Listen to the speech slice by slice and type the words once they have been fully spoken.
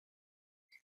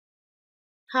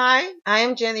Hi, I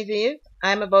am Genevieve.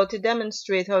 I am about to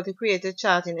demonstrate how to create a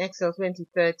chart in Excel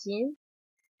 2013.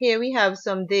 Here we have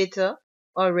some data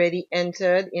already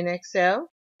entered in Excel.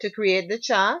 To create the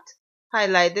chart,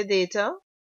 highlight the data,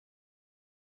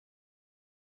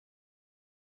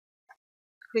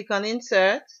 click on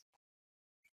Insert,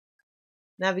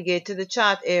 navigate to the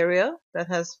chart area that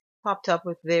has popped up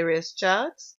with various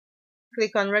charts.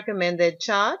 Click on Recommended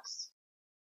Charts.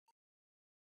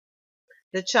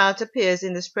 The chart appears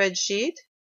in the spreadsheet.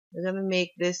 We're going to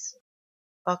make this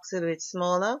box a little bit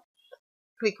smaller.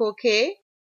 Click OK,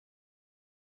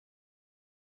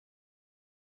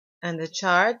 and the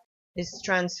chart is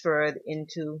transferred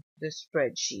into the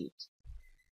spreadsheet.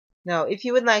 Now, if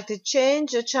you would like to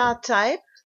change the chart type,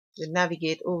 we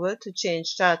navigate over to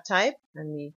change chart type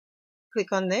and we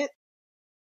click on it.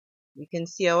 We can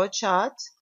see our chart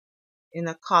in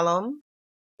a column,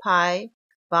 pie,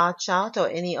 bar chart, or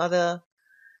any other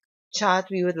chart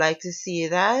we would like to see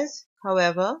it as.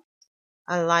 However,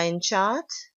 a line chart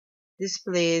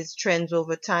displays trends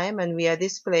over time, and we are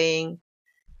displaying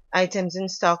items in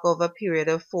stock over a period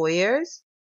of 4 years.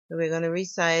 So we're going to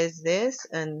resize this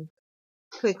and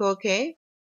click OK.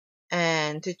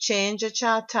 And to change a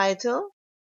chart title,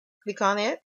 click on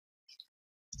it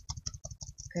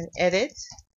and edit.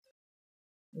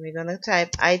 We're going to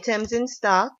type items in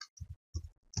stock.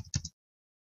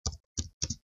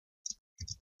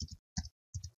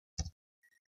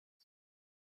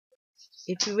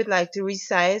 If you would like to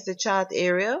resize the chart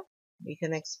area, we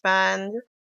can expand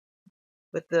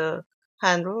with the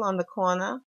handle on the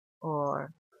corner,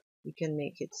 or we can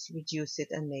reduce it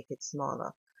and make it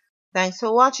smaller. Thanks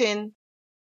for watching.